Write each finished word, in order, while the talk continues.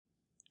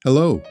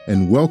Hello,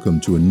 and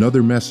welcome to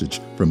another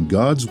message from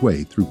God's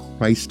Way through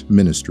Christ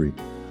Ministry,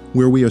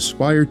 where we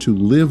aspire to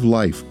live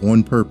life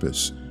on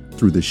purpose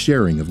through the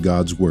sharing of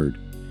God's Word.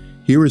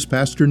 Here is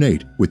Pastor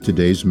Nate with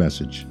today's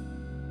message.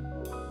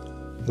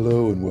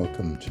 Hello, and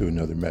welcome to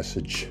another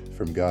message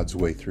from God's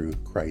Way through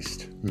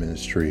Christ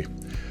Ministry.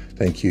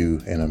 Thank you,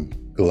 and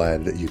I'm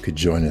glad that you could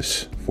join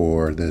us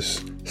for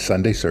this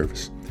Sunday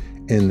service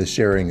in the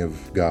sharing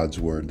of God's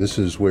Word. This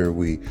is where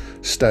we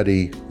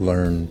study,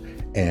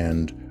 learn,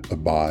 and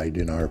abide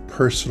in our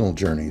personal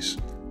journeys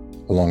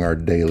along our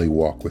daily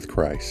walk with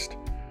Christ.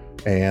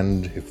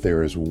 And if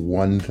there is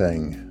one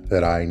thing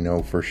that I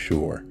know for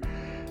sure,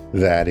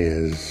 that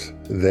is,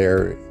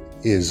 there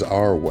is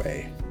our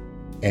way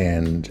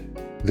and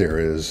there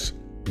is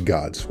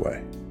God's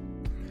way.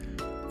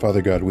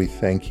 Father God, we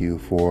thank you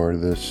for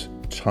this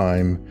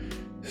time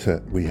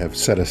that we have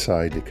set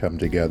aside to come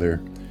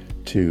together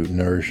to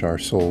nourish our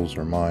souls,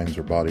 our minds,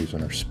 our bodies,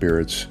 and our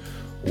spirits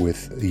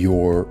with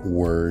your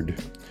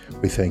word.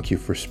 We thank you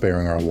for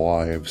sparing our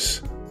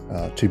lives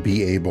to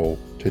be able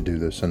to do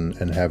this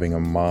and having a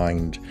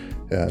mind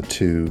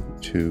to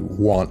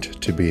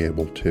want to be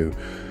able to.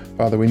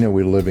 Father, we know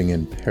we're living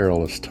in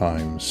perilous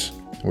times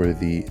where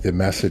the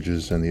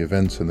messages and the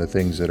events and the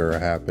things that are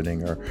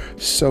happening are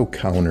so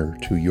counter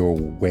to your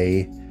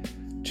way,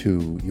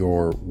 to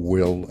your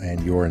will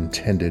and your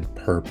intended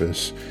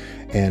purpose.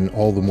 And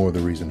all the more the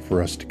reason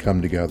for us to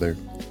come together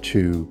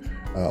to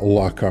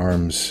lock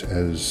arms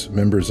as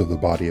members of the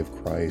body of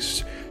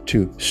Christ,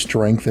 to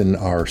strengthen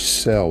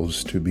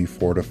ourselves to be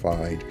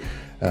fortified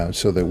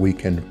so that we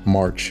can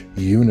march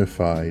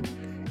unified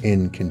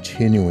in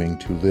continuing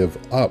to live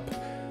up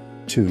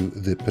to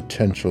the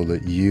potential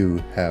that you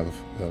have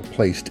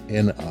placed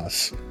in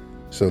us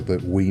so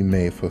that we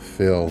may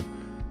fulfill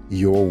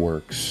your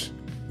works,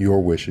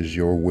 your wishes,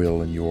 your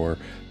will, and your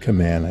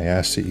command. I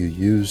ask that you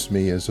use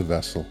me as a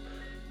vessel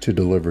to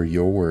deliver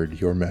your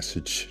word, your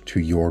message to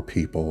your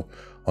people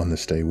on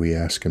this day. We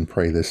ask and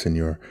pray this in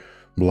your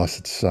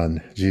blessed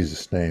Son,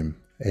 Jesus' name.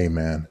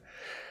 Amen.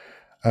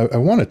 I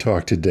want to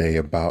talk today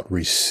about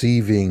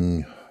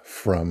receiving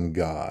from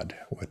God,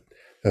 what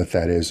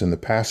that is. In the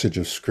passage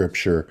of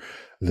Scripture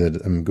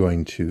that I'm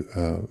going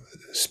to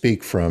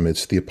speak from,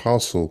 it's the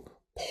Apostle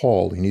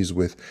Paul, and he's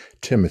with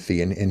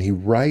Timothy, and he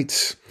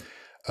writes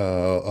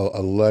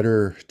a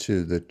letter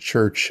to the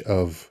church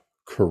of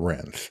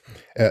Corinth.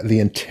 The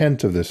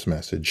intent of this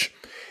message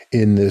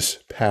in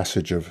this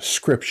passage of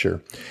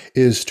Scripture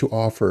is to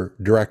offer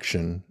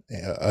direction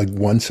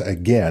once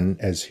again,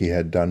 as he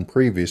had done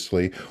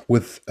previously,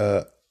 with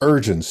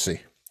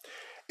urgency.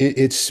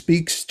 It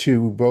speaks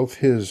to both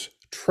his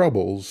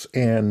troubles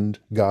and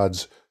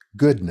God's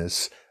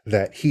goodness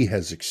that he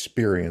has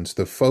experienced.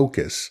 The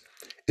focus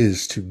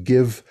is to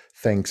give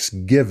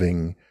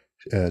thanksgiving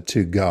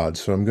to God.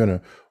 So I'm going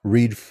to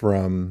read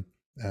from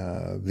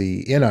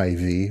the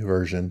NIV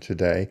version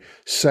today,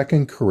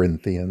 2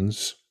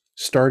 Corinthians,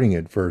 starting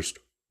at verse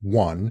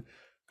 1. I'm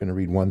going to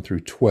read 1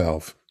 through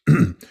 12.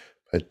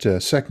 But 2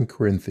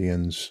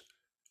 Corinthians,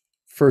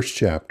 first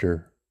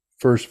chapter,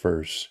 first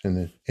verse in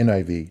the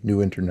NIV,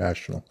 New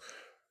International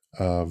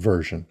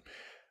Version.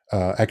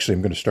 Actually,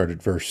 I'm going to start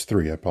at verse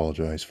 3. I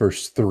apologize.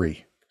 Verse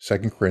 3, 2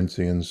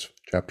 Corinthians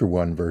chapter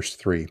 1, verse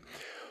 3.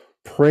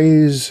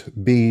 Praise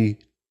be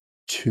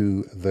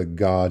to the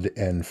God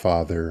and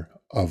Father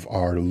of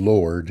our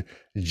Lord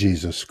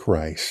Jesus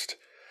Christ,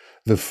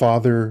 the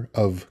Father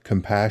of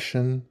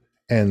compassion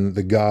and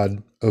the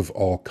God of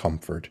all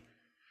comfort,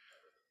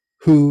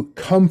 who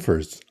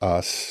comforts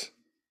us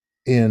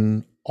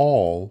in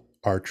all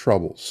our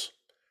troubles,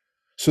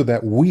 so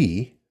that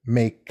we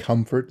may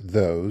comfort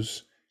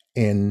those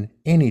in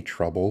any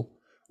trouble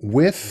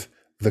with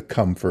the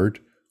comfort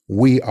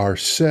we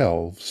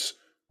ourselves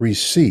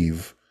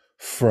receive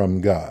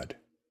from God.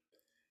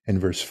 In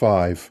verse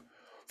 5,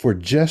 for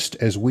just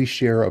as we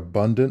share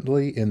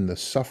abundantly in the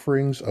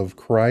sufferings of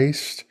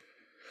Christ,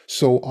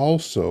 so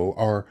also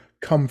our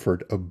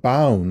comfort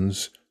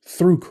abounds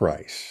through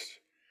Christ.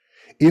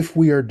 If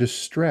we are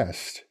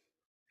distressed,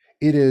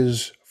 it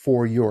is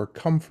for your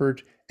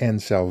comfort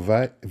and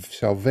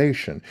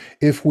salvation.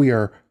 If we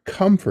are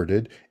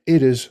comforted,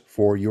 it is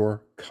for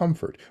your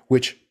comfort,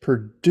 which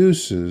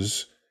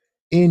produces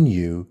in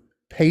you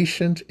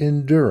patient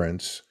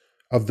endurance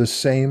of the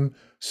same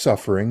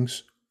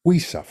sufferings we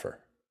suffer.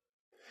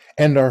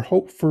 And our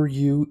hope for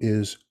you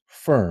is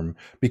firm,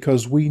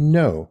 because we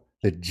know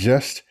that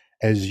just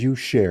as you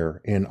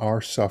share in our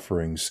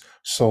sufferings,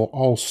 so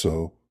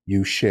also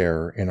you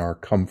share in our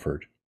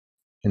comfort.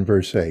 In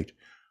verse 8,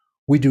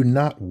 we do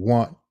not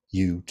want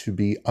you to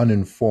be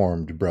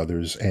uninformed,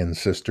 brothers and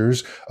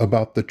sisters,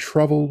 about the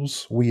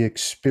troubles we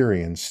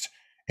experienced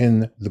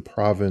in the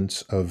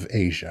province of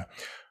Asia.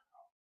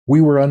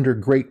 We were under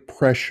great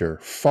pressure,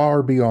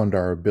 far beyond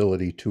our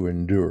ability to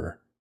endure,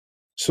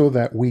 so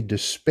that we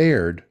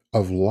despaired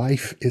of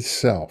life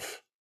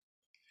itself.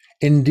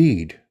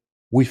 Indeed,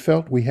 we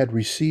felt we had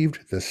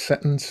received the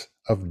sentence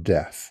of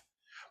death.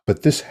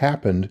 But this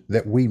happened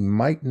that we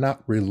might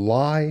not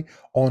rely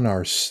on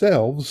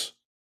ourselves,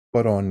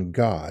 but on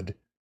God,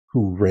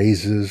 who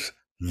raises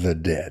the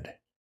dead.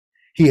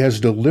 He has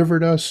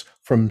delivered us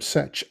from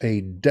such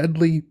a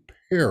deadly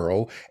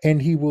peril,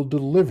 and he will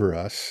deliver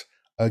us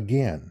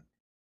again.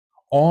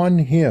 On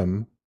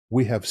him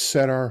we have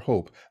set our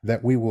hope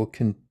that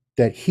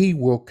that he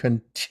will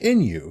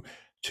continue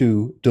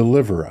to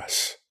deliver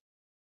us.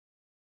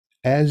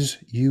 As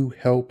you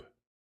help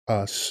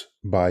us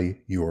by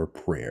your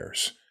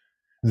prayers,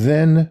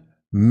 then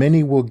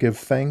many will give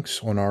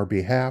thanks on our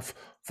behalf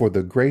for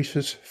the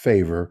gracious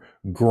favor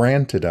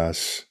granted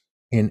us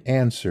in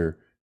answer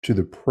to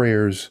the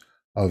prayers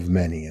of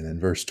many. And in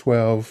verse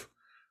 12,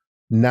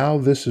 now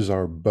this is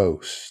our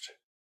boast.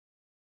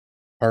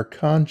 Our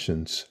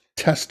conscience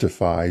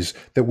testifies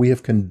that we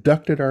have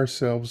conducted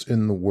ourselves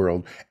in the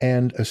world,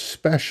 and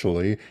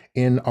especially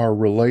in our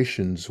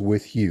relations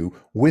with you,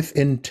 with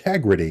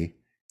integrity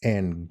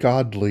and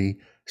godly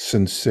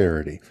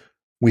sincerity.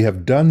 We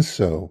have done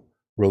so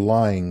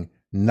relying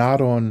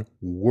not on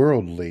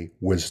worldly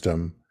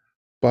wisdom,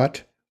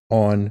 but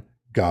on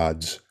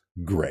God's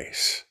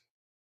grace.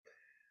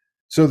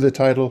 So the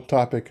title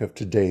topic of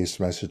today's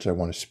message I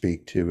want to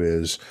speak to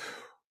is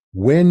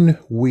we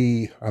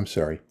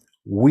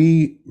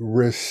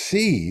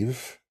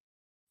receive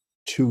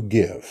to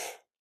give.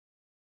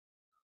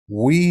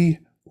 We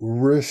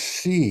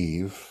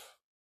receive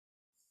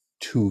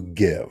to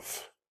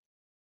give.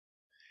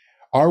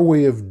 Our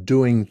way of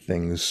doing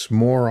things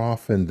more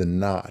often than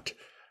not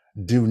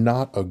do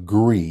not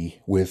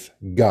agree with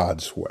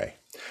God's way.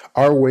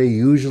 Our way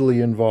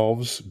usually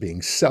involves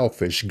being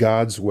selfish.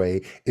 God's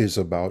way is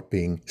about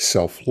being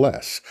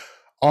selfless.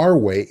 Our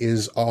way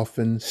is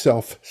often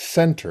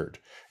self-centered.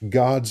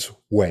 God's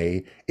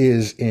way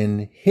is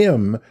in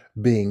Him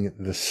being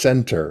the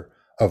center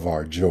of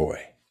our joy.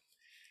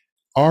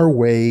 Our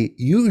way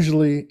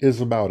usually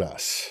is about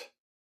us.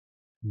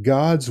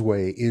 God's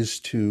way is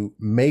to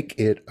make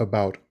it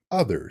about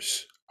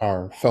others,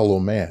 our fellow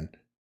man,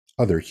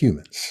 other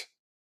humans.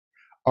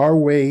 Our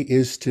way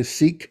is to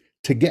seek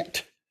to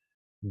get.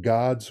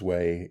 God's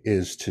way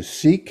is to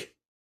seek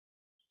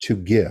to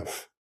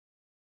give.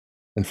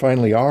 And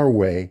finally, our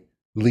way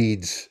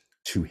leads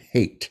to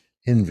hate,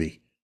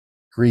 envy,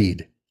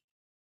 greed.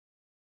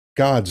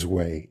 God's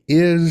way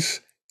is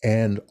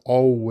and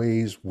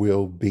always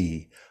will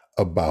be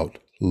about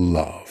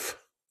love.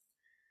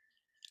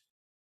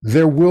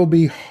 There will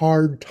be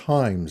hard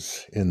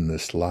times in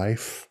this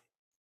life,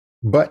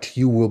 but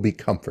you will be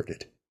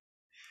comforted.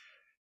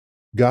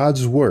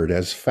 God's word,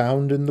 as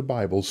found in the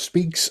Bible,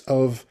 speaks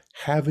of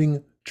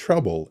having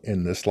trouble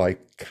in this life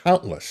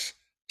countless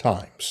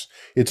times.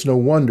 It's no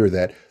wonder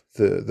that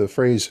the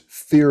phrase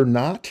fear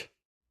not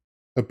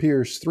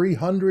appears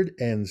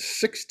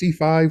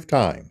 365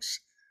 times.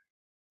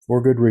 For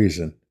good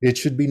reason. It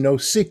should be no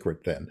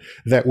secret then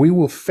that we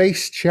will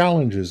face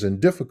challenges and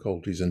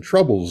difficulties and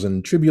troubles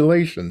and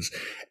tribulations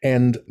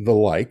and the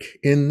like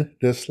in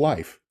this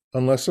life,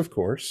 unless, of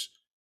course,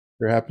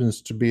 there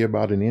happens to be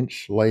about an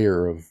inch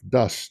layer of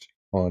dust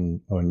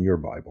on your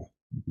Bible.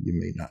 You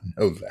may not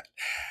know that.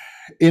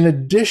 In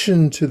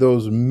addition to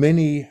those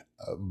many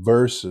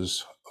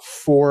verses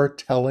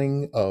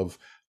foretelling of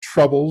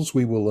troubles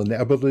we will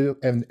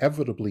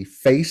inevitably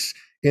face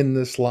in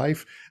this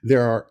life,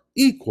 there are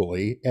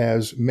equally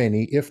as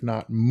many, if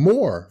not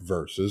more,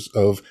 verses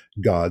of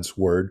God's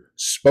word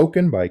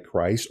spoken by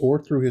Christ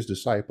or through his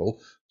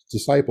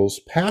disciples,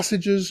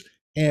 passages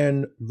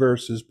and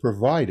verses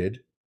provided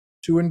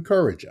to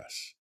encourage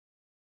us.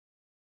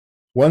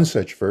 One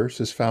such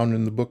verse is found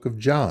in the book of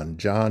John,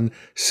 John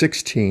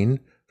 16,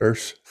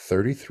 verse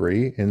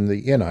 33 in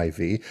the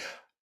NIV.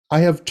 I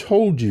have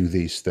told you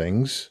these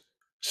things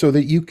so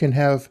that you can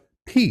have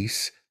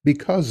peace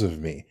because of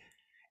me.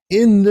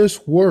 In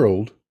this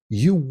world,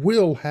 you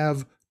will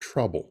have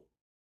trouble,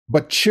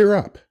 but cheer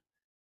up.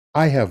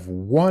 I have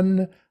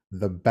won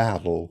the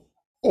battle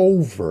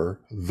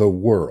over the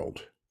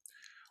world.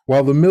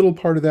 While the middle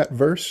part of that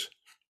verse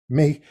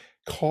may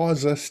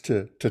cause us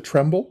to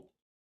tremble,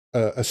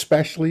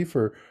 especially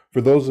for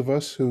those of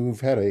us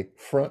who've had a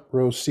front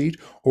row seat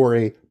or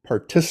a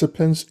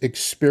participant's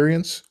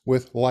experience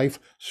with life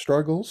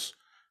struggles,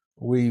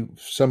 we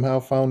somehow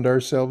found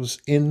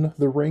ourselves in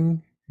the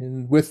ring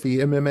with the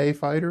MMA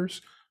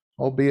fighters,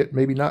 albeit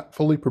maybe not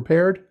fully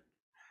prepared.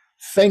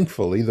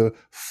 Thankfully,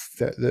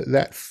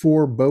 that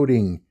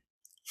foreboding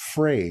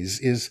phrase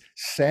is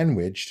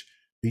sandwiched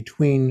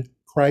between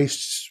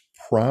Christ's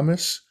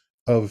promise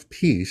of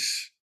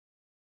peace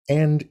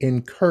and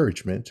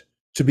encouragement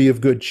to be of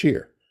good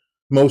cheer.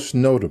 Most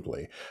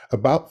notably,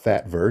 about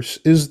that verse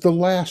is the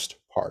last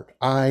part.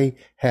 I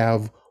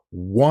have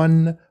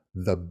won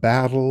the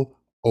battle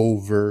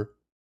over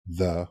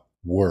the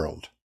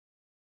world.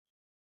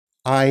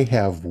 I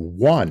have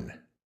won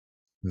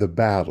the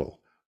battle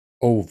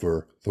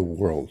over the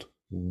world.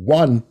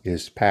 Won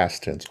is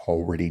past tense,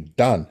 already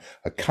done,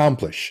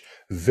 accomplished,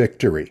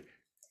 victory,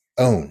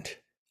 owned.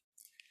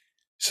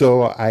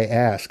 So I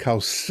ask, how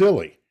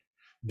silly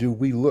do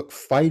we look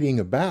fighting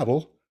a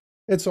battle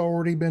that's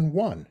already been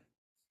won?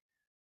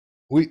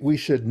 We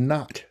should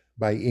not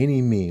by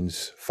any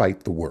means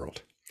fight the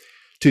world.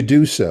 To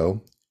do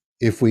so,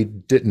 if we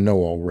didn't know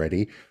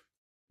already,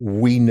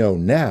 we know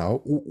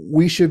now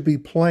we would be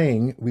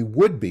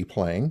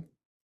playing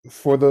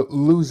for the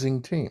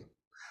losing team.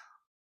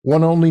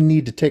 One only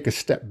need to take a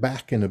step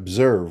back and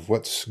observe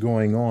what's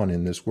going on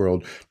in this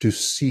world to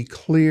see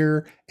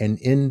clear and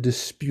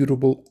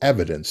indisputable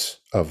evidence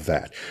of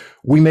that.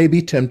 We may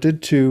be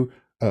tempted to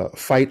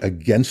fight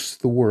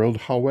against the world.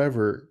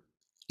 However,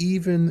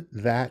 even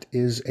that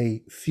is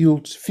a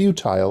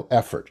futile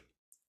effort,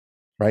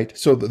 right?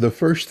 So the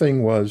first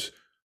thing was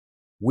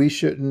we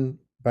shouldn't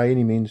by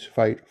any means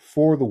fight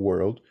for the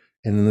world.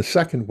 And then the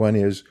second one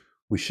is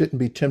we shouldn't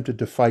be tempted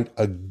to fight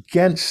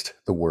against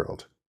the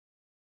world.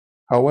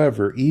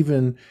 However,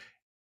 even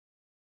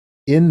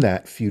in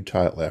that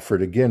futile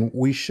effort, again,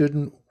 we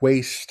shouldn't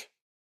waste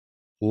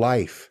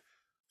life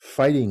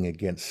fighting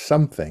against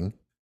something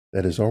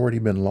that has already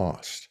been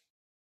lost.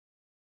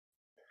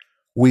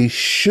 We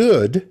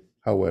should,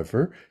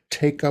 however,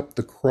 take up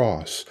the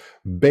cross,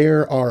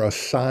 bear our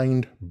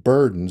assigned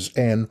burdens,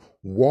 and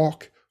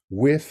walk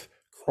with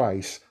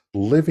Christ,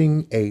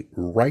 living a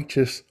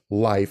righteous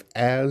life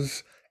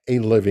as a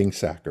living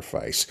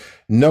sacrifice.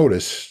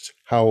 Notice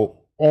how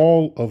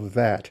all of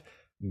that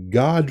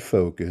God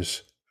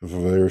focus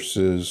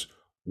versus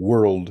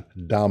world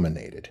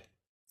dominated.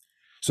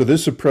 So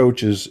this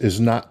approach is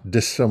not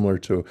dissimilar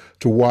to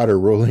water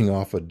rolling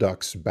off a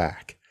duck's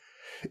back.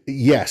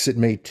 Yes, it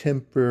may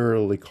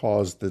temporarily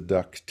cause the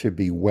duck to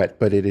be wet,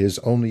 but it is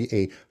only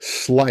a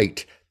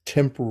slight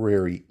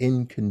temporary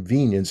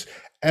inconvenience,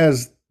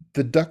 as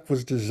the duck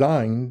was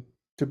designed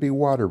to be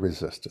water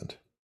resistant.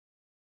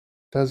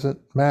 Doesn't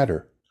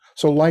matter.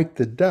 So like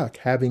the duck,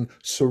 having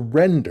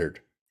surrendered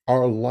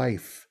our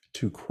life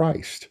to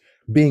Christ,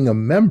 being a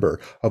member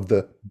of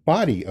the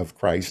body of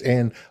Christ,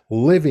 and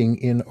living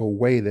in a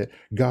way that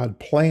God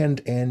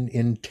planned and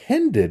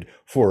intended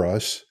for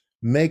us,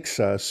 makes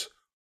us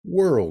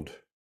world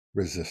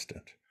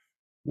resistant.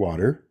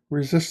 Water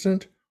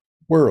resistant,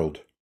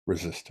 world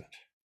resistant.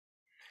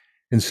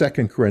 In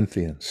 2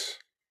 Corinthians,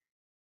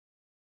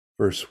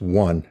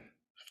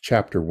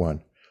 chapter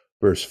 1,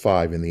 verse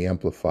 5 in the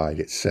Amplified,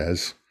 it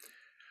says,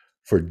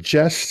 "For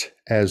just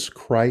as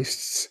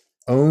Christ's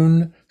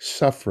own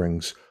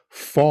sufferings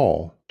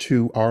fall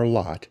to our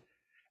lot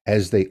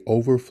as they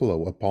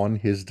overflow upon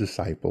his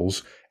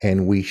disciples,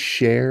 and we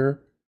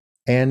share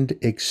and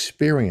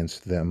experience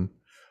them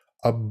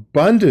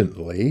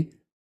abundantly,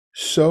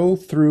 so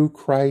through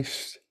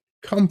Christ's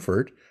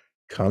comfort,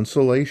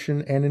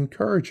 consolation, and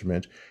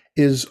encouragement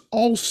is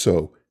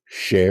also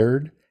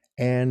shared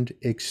and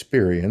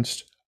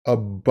experienced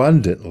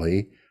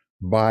abundantly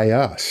by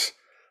us."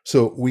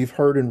 So we've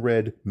heard and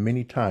read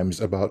many times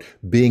about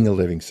being a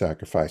living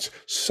sacrifice,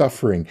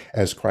 suffering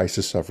as Christ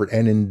has suffered,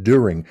 and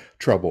enduring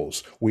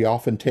troubles. We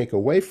often take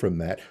away from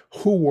that,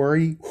 who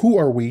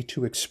are we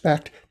to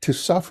expect to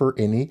suffer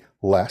any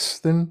less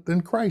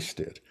than Christ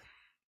did?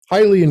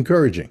 Highly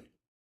encouraging.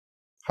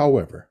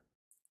 However,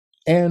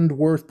 and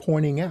worth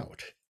pointing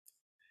out,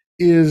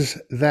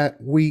 is that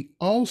we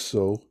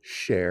also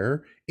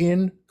share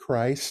in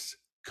Christ's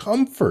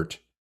comfort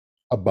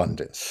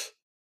abundance.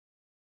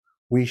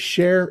 We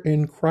share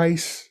in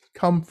Christ's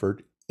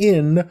comfort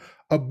in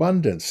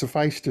abundance.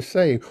 Suffice to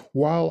say,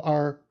 while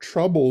our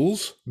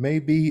troubles may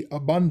be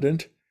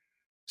abundant,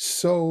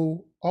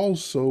 so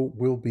also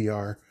will be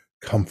our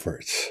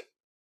comforts.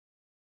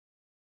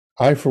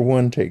 I, for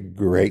one, take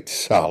great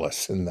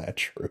solace in that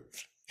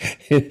truth.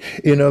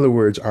 In other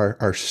words,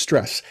 our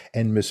stress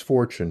and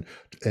misfortune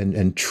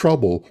and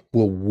trouble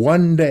will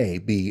one day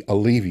be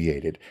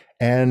alleviated,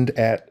 and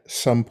at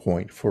some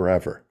point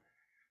forever.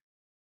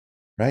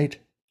 Right?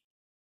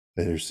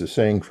 There's the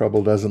saying,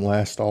 trouble doesn't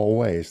last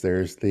always.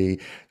 There's the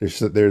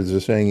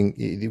saying,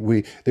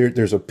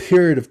 there's a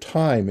period of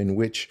time in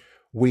which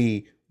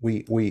we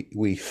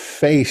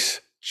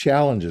face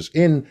challenges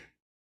in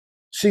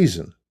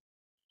season.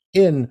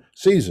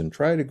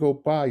 Try to go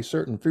buy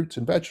certain fruits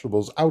and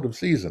vegetables out of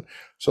season.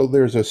 So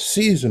there's a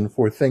season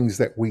for things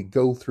that we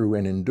go through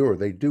and endure.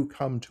 They do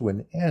come to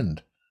an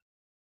end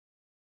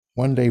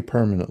one day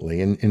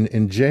permanently.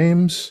 In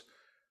James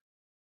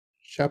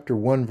chapter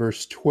 1,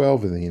 verse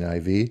 12 in the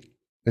NIV,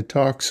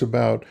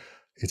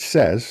 it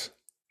says,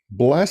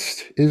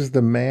 "Blessed is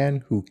the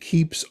man who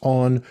keeps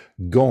on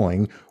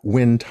going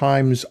when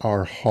times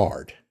are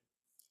hard.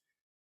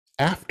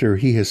 After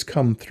he has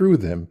come through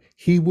them,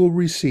 he will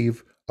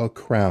receive a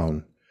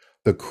crown.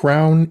 The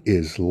crown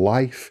is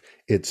life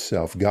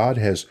itself. God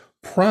has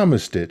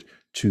promised it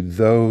to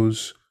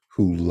those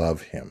who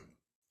love him."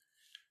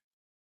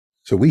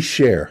 So we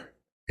share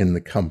in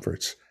the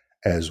comforts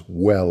as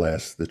well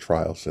as the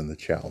trials and the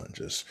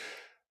challenges.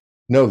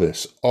 Know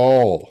this,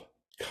 all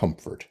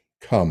comfort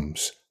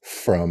comes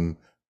from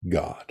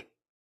God.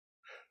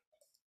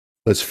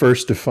 Let's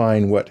first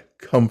define what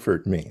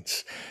comfort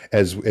means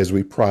as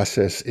we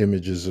process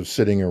images of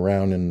sitting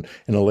around in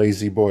a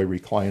lazy boy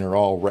recliner,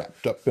 all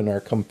wrapped up in our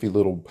comfy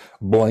little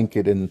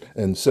blanket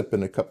and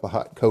sipping a cup of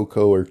hot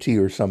cocoa or tea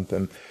or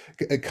something.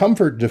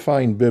 Comfort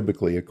defined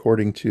biblically,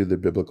 according to the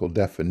biblical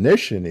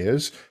definition,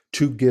 is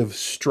to give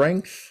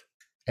strength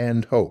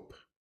and hope,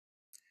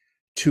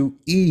 to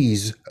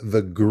ease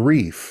the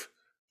grief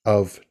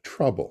of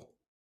trouble,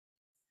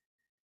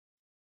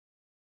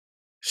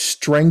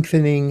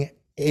 strengthening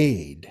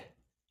aid,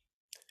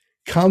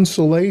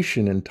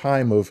 consolation in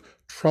time of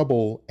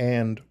trouble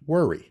and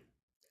worry,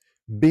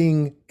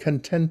 being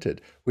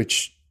contented,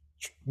 which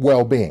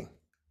well-being,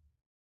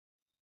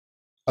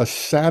 a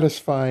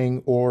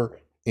satisfying or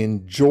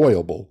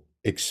enjoyable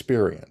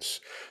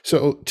experience.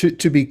 So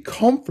to be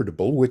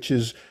comfortable, which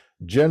is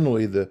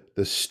generally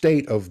the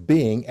state of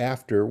being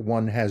after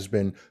one has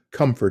been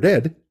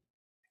comforted,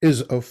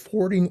 is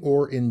affording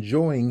or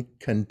enjoying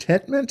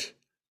contentment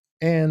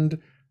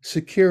and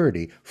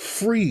security,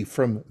 free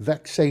from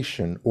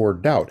vexation or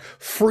doubt,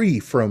 free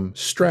from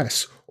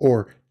stress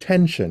or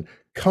tension.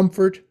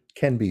 Comfort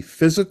can be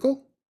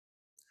physical,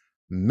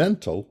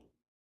 mental,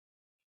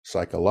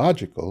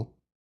 psychological,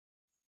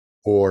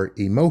 or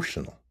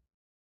emotional,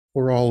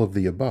 or all of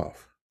the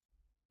above.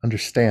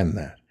 Understand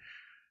that.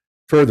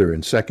 Further,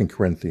 in 2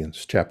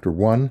 Corinthians chapter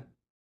 1,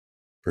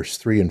 verse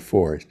 3 and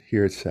 4,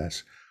 here it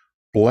says,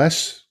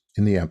 "Bless,"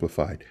 in the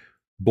Amplified,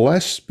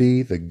 "blessed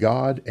be the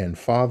God and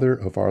Father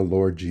of our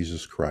Lord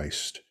Jesus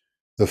Christ,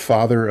 the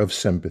Father of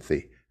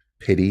sympathy,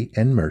 pity,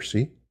 and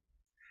mercy,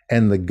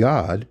 and the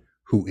God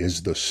who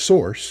is the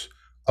source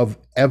of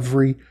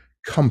every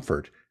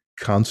comfort,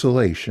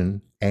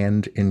 consolation,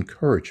 and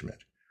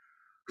encouragement,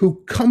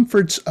 who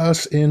comforts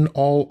us in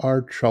all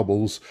our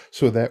troubles,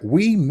 so that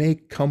we may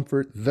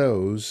comfort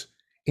those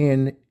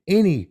in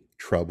any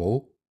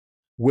trouble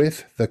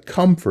with the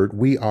comfort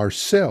we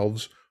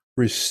ourselves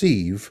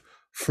receive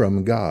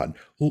from God."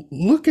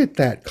 Look at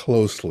that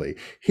closely.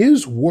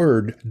 His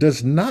word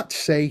does not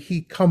say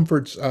he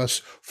comforts us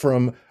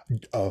from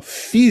a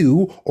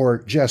few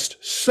or just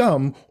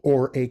some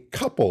or a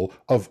couple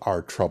of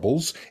our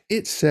troubles.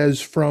 It says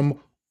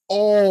from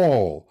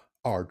all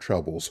our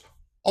troubles,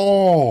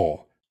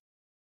 all.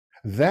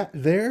 That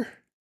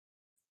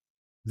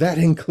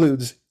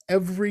includes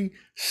every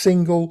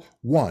single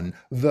one,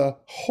 the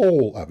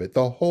whole of it,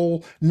 the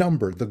whole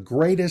number, the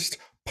greatest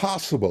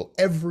possible,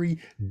 every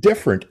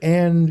different,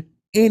 and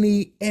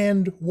any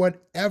and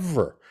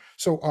whatever.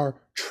 So our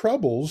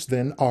troubles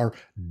then are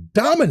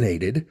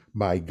dominated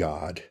by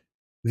God,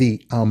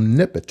 the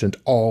omnipotent,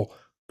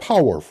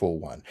 all-powerful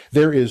one.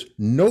 There is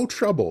no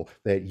trouble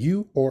that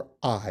you or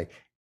I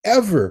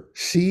ever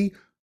see,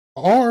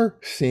 are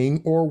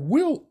seeing, or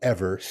will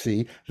ever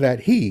see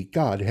that he,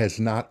 God, has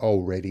not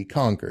already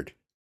conquered.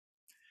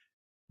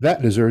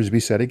 That deserves to be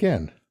said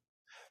again.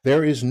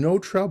 There is no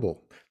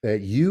trouble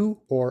that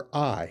you or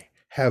I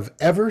have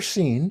ever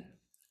seen,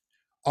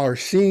 are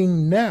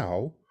seeing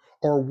now,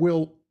 or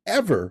will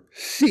ever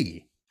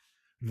see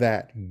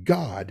that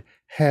God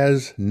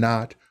has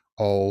not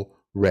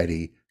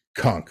already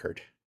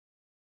conquered.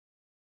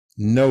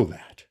 Know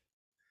that.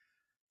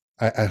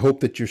 I hope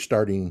that you're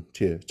starting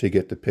to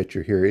get the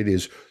picture here. It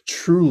is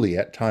truly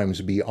at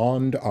times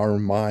beyond our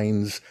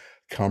mind's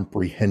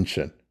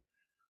comprehension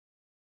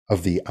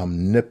of the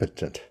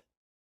omnipotent,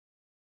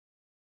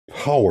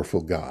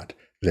 powerful God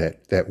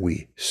that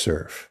we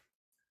serve.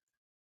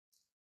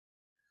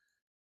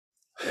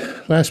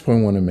 Last point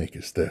I want to make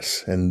is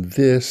this, and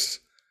this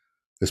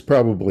is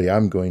probably,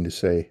 I'm going to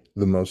say,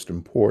 the most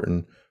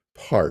important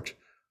part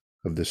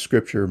of the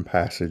scripture and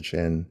passage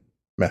and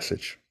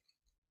message.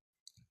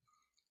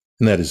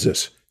 And that is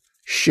this: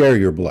 share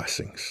your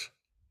blessings.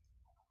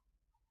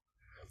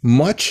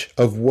 Much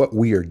of what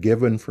we are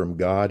given from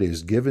God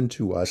is given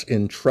to us,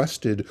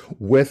 entrusted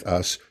with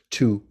us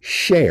to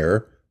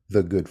share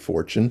the good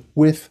fortune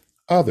with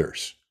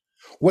others.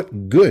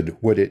 What good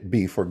would it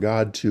be for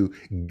God to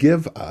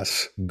give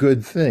us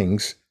good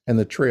things and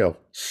the trail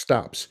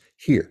stops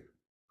here?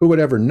 Who would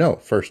ever know,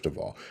 first of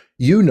all?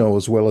 You know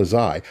as well as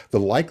I, the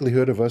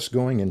likelihood of us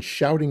going and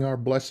shouting our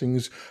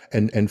blessings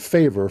and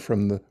favor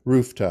from the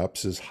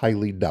rooftops is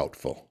highly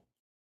doubtful.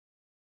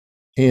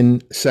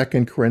 In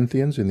 2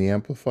 Corinthians, in the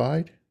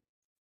Amplified,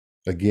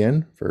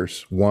 again,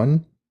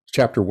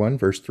 chapter 1,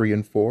 verse 3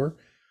 and 4.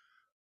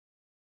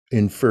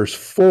 In verse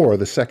 4,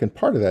 the second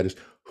part of that is,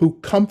 who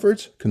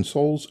comforts,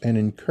 consoles, and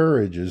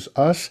encourages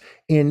us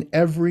in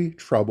every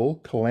trouble,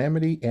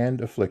 calamity, and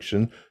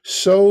affliction,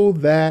 so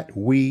that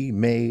we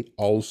may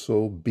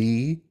also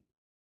be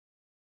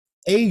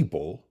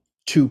able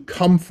to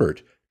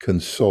comfort,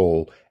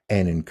 console,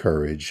 and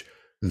encourage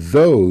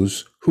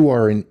those who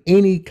are in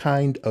any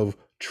kind of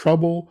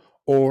trouble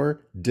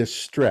or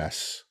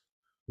distress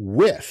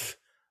with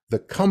the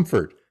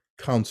comfort,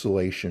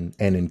 consolation,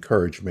 and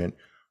encouragement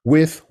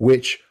with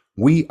which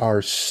we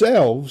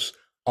ourselves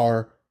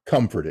are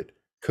comforted,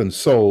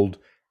 consoled,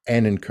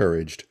 and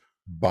encouraged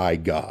by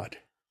God.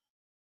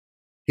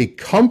 He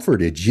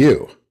comforted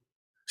you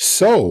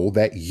so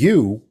that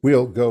you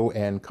will go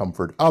and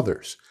comfort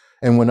others.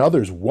 And when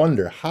others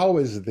wonder, how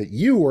is it that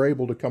you were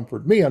able to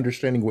comfort me,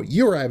 understanding what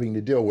you're having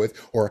to deal with,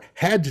 or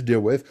had to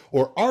deal with,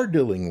 or are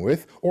dealing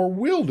with, or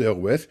will deal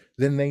with,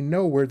 then they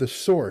know where the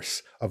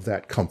source of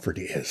that comfort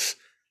is.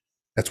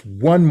 That's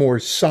one more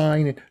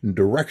sign and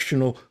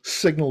directional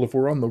signal. If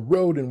we're on the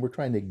road and we're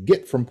trying to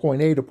get from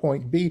point A to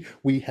point B,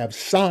 we have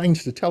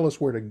signs to tell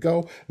us where to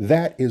go.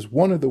 That is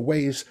one of the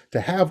ways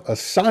to have a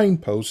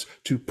signpost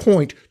to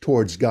point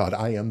towards God.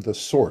 I am the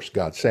source,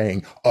 God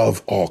saying,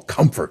 of all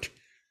comfort.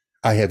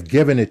 I have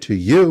given it to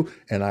you,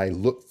 and I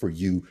look for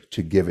you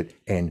to give it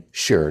and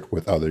share it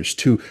with others.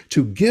 To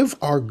give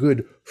our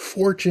good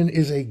fortune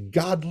is a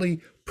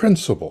godly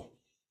principle.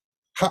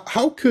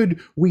 How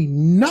could we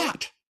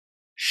not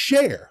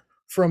share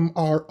from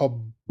our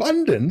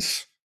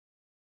abundance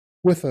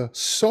with a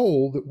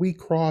soul that we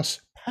cross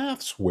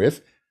paths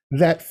with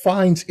that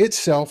finds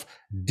itself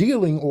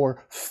dealing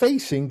or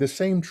facing the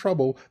same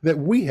trouble that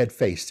we had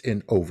faced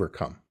and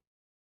overcome?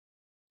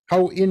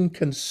 How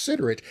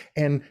inconsiderate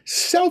and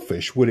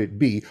selfish would it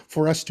be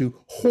for us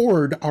to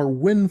hoard our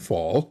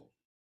windfall,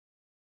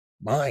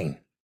 mine,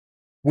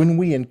 when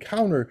we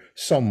encounter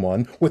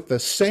someone with the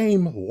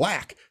same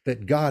lack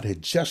that God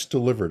had just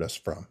delivered us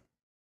from?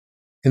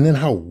 And then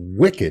how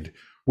wicked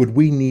would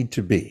we need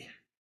to be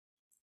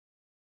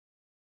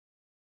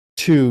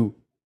to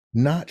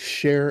not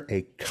share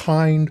a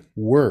kind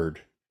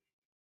word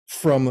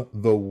from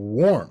the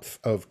warmth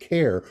of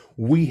care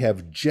we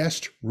have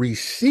just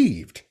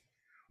received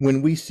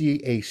when we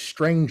see a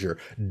stranger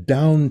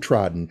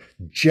downtrodden,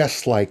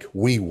 just like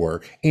we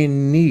were,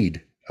 in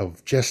need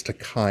of just a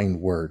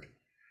kind word,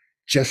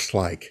 just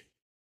like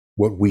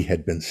what we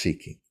had been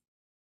seeking?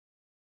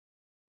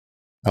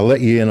 I'll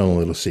let you in on a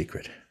little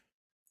secret.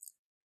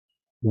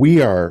 We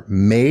are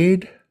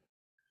made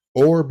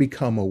or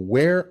become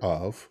aware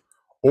of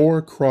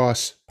or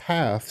cross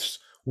paths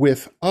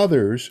with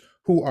others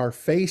who are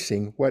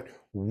facing what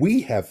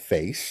we have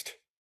faced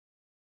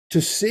to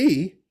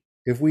see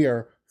if we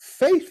are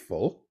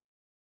faithful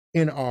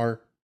in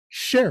our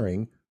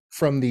sharing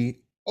from the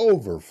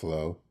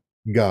overflow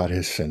God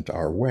has sent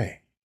our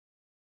way.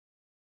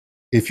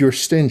 If you're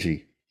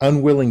stingy,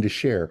 unwilling to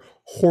share,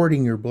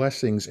 hoarding your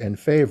blessings and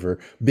favor,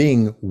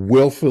 being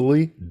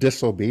willfully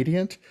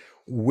disobedient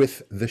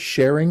with the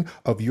sharing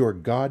of your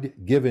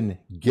God-given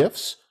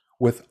gifts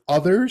with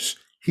others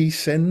he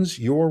sends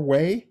your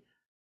way,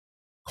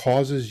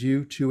 causes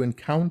you to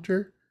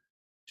encounter,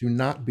 do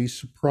not be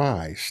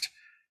surprised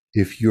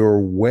if your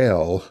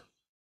well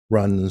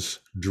runs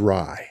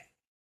dry.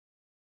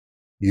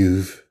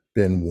 You've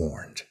been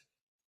warned.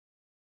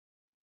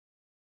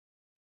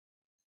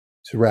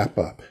 To wrap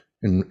up,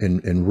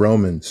 in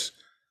Romans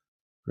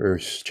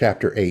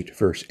chapter 8,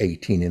 verse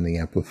 18 in the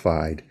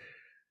Amplified,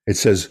 it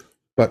says,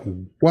 "But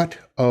what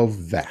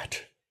of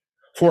that?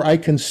 For I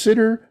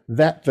consider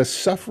that the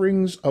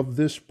sufferings of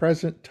this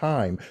present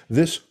time,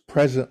 this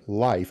present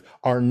life,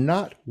 are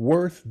not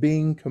worth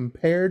being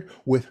compared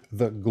with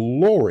the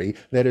glory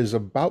that is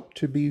about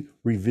to be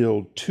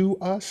revealed to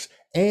us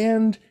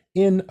and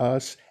in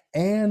us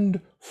and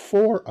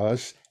for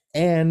us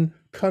and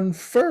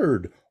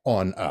conferred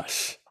on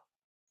us."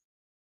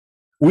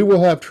 We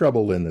will have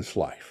trouble in this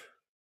life.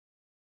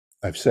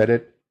 I've said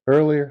it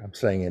earlier, I'm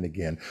saying it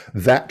again.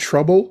 That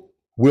trouble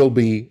will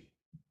be,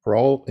 for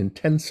all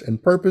intents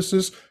and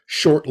purposes,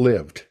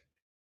 short-lived,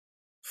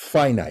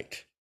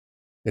 finite.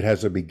 It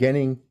has a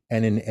beginning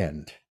and an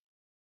end.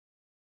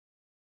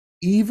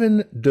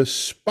 Even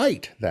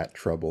despite that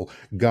trouble,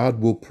 God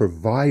will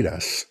provide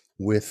us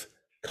with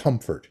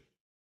comfort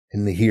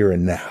in the here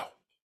and now.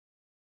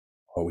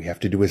 All we have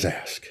to do is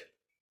ask.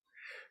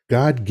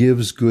 God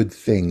gives good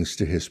things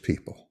to his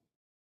people.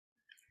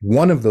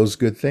 One of those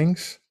good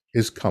things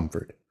is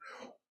comfort.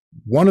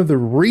 One of the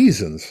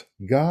reasons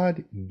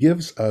God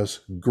gives us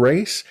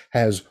grace,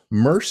 has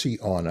mercy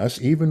on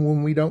us, even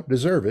when we don't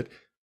deserve it,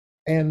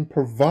 and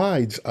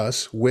provides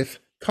us with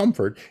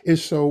comfort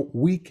is so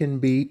we can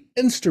be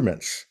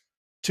instruments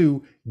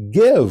to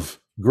give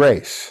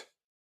grace,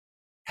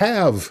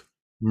 have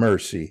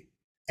mercy,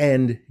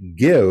 and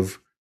give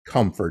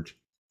comfort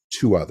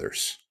to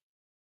others.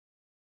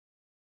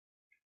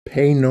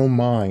 Pay no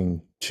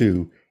mind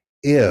to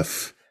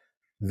if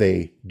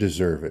they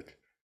deserve it.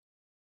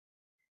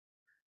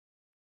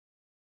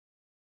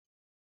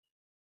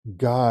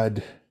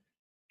 God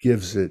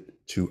gives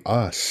it to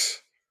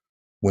us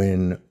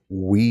when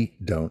we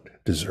don't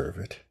deserve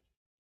it.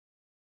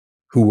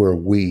 Who are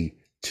we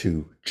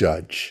to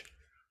judge?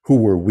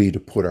 Who are we to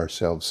put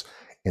ourselves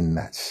in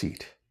that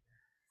seat?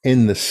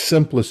 In the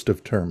simplest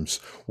of terms,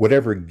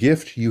 whatever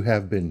gift you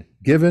have been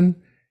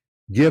given,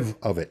 give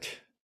of it.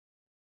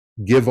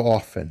 Give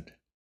often.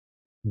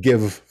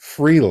 Give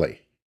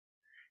freely.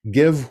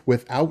 Give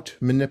without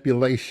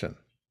manipulation.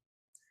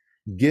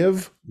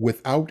 Give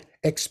without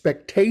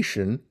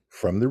expectation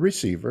from the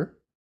receiver.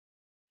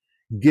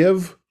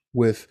 Give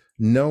with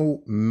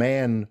no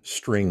man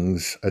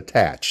strings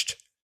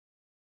attached.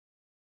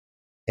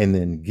 And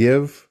then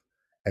give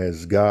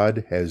as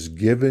God has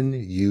given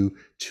you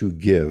to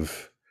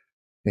give,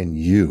 and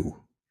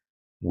you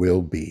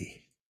will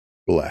be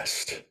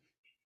blessed.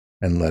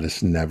 And let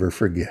us never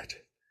forget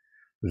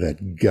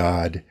that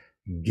God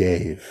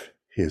gave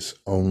his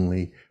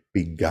only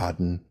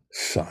begotten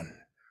Son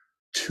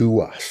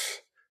to us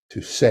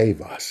to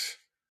save us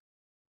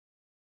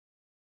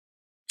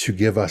to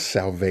give us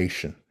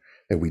salvation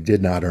that we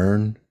did not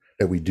earn,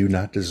 that we do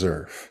not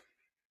deserve,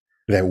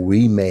 that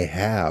we may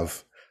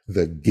have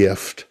the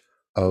gift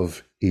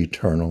of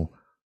eternal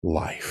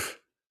life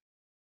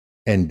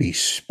and be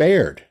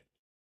spared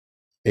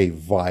a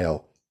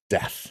vile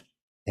death,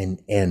 an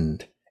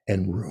end,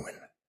 and ruin.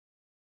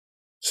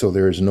 So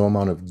there is no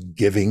amount of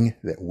giving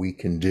that we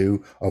can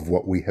do of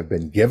what we have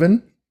been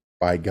given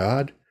by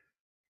God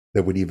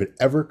that would even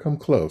ever come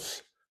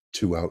close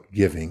to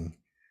outgiving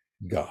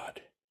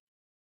God.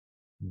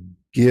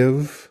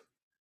 Give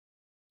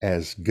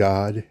as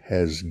God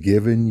has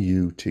given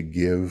you to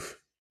give,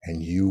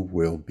 and you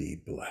will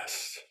be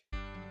blessed.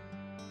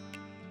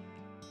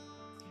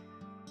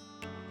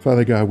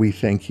 Father God, we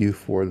thank you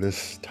for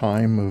this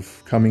time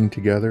of coming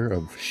together,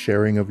 of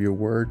sharing of your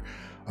word,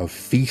 of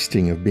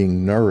feasting, of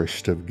being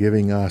nourished, of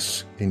giving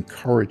us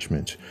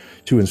encouragement,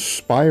 to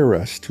inspire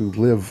us to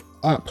live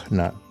up,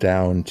 not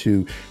down,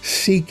 to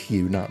seek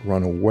you, not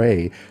run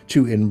away,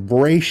 to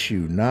embrace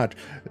you, not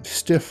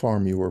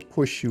stiff-arm you or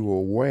push you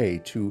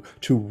away, to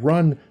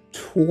run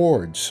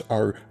towards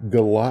our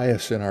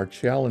Goliaths and our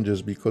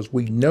challenges, because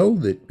we know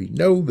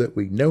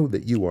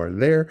that you are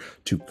there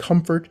to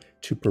comfort,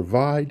 to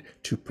provide,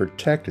 to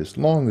protect, as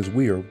long as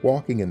we are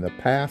walking in the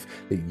path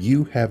that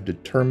you have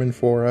determined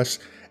for us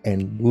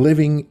and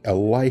living a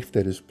life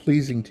that is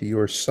pleasing to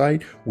your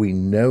sight. We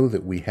know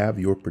that we have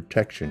your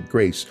protection,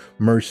 grace,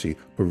 mercy,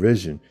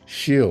 provision,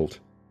 shield,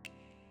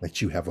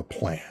 that you have a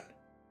plan.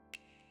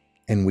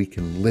 And we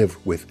can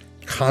live with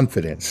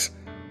confidence.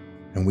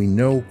 And we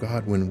know,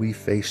 God, when we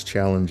face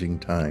challenging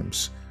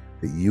times,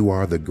 that you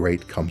are the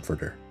great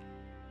comforter.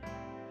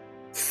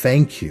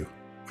 Thank you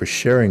for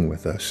sharing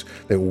with us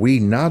that we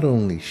not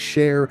only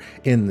share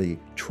in the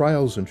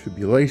trials and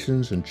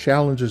tribulations and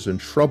challenges and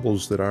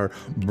troubles that our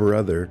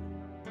brother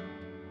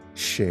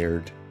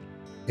shared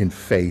and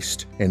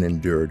faced and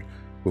endured,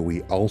 but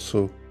we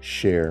also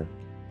share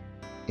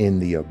in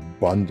the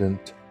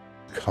abundant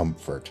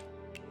comfort.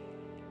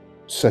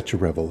 Such a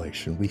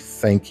revelation. We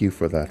thank you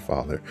for that,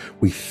 Father.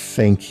 We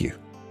thank you.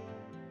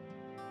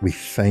 We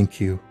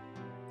thank you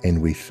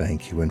and we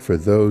thank you. And for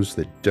those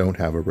that don't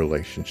have a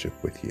relationship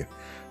with you,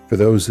 for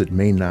those that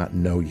may not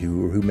know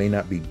you or who may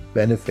not be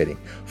benefiting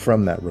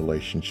from that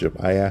relationship,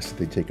 I ask that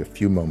they take a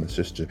few moments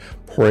just to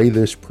pray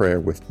this prayer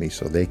with me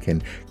so they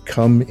can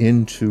come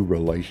into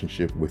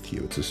relationship with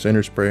you. It's a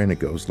sinner's prayer, and it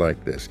goes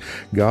like this.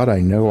 God, I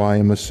know I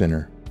am a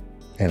sinner,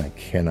 and I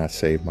cannot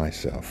save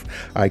myself.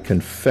 I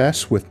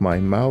confess with my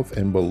mouth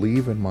and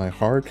believe in my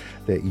heart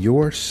that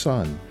your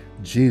Son,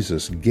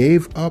 Jesus,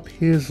 gave up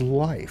his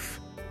life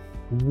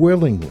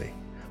willingly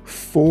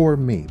for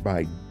me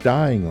by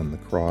dying on the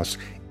cross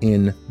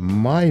in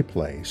my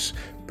place,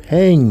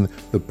 paying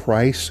the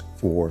price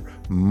for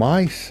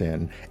my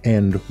sin,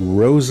 and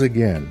rose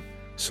again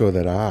so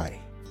that I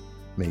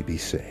may be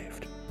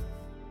saved.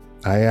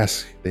 I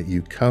ask that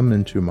you come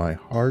into my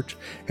heart,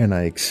 and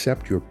I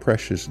accept your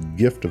precious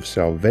gift of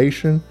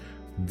salvation,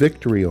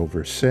 victory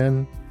over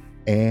sin,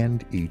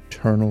 and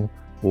eternal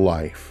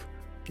life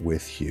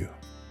with you.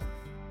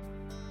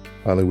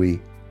 Father, we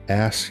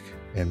ask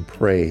and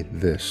pray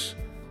this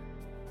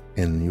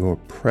in your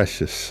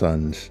precious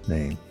Son's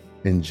name,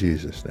 in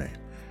Jesus' name.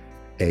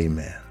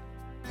 Amen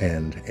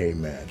and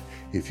amen.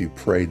 If you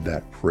prayed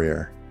that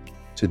prayer,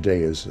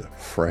 today is a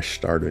fresh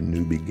start, a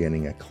new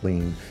beginning, a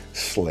clean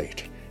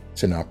slate.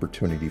 It's an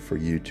opportunity for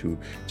you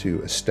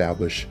to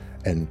establish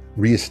and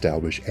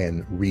reestablish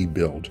and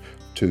rebuild,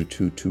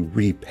 to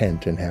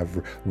repent and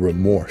have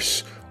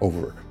remorse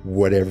over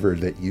whatever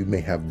that you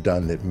may have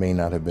done that may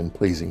not have been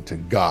pleasing to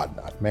God,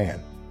 not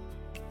man.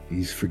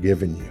 He's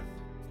forgiven you.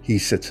 He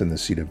sits in the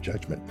seat of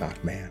judgment,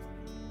 not man.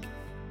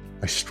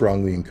 I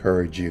strongly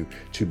encourage you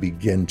to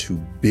begin to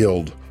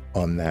build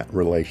on that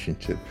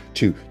relationship,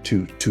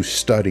 to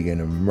study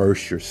and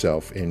immerse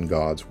yourself in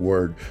God's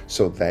word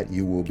so that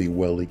you will be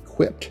well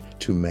equipped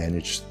to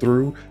manage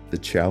through the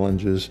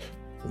challenges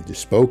we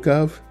just spoke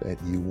of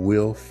that you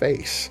will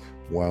face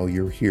while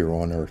you're here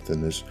on earth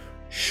in this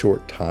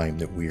short time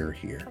that we are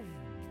here.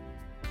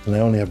 And I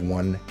only have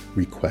one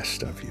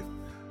request of you.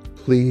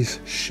 Please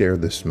share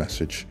this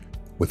message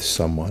with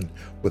someone,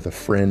 with a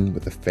friend,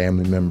 with a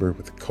family member,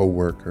 with a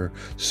coworker,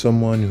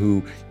 someone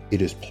who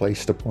it is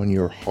placed upon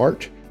your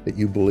heart that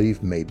you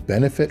believe may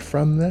benefit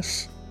from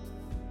this,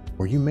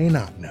 or you may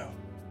not know.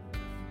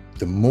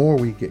 The more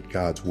we get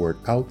God's word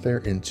out there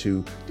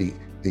into the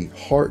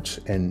hearts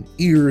and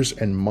ears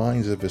and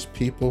minds of his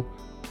people,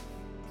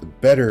 the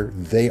better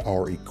they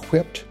are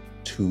equipped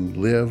to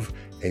live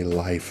a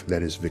life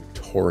that is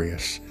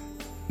victorious,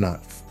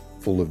 not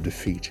full of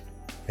defeat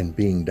and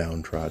being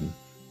downtrodden.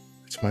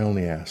 It's my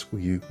only ask. Will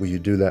you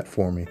do that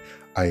for me?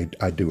 I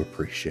do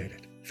appreciate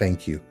it.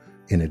 Thank you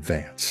in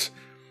advance.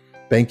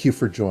 Thank you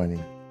for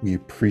joining. We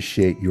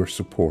appreciate your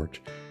support,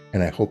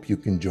 and I hope you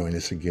can join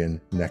us again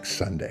next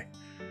Sunday.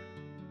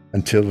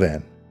 Until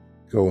then,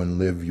 go and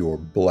live your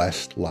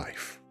blessed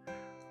life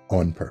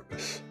on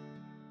purpose.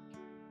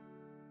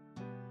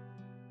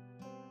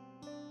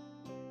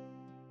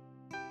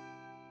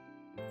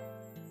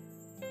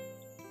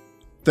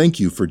 Thank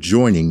you for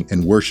joining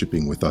and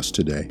worshiping with us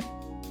today.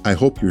 I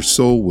hope your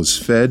soul was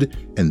fed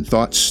and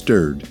thoughts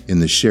stirred in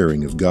the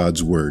sharing of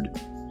God's Word,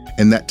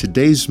 and that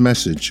today's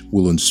message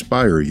will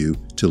inspire you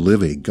to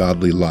live a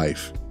godly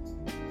life.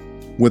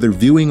 Whether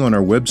viewing on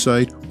our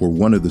website or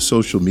one of the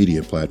social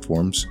media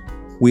platforms,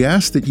 we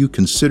ask that you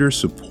consider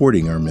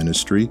supporting our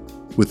ministry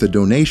with a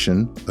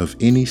donation of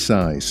any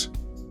size.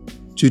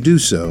 To do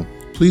so,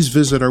 please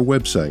visit our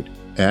website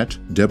at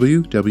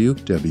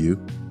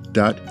www.gwtcm.org.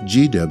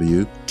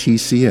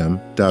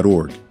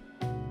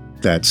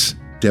 That's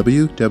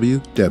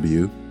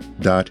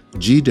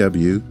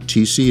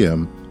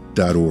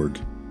www.gwtcm.org.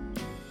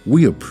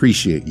 We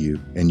appreciate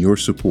you and your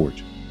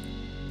support.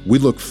 We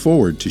look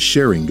forward to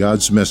sharing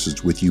God's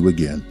message with you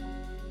again.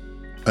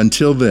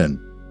 Until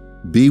then,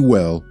 be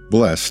well,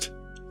 blessed,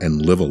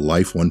 and live a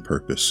life on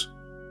purpose.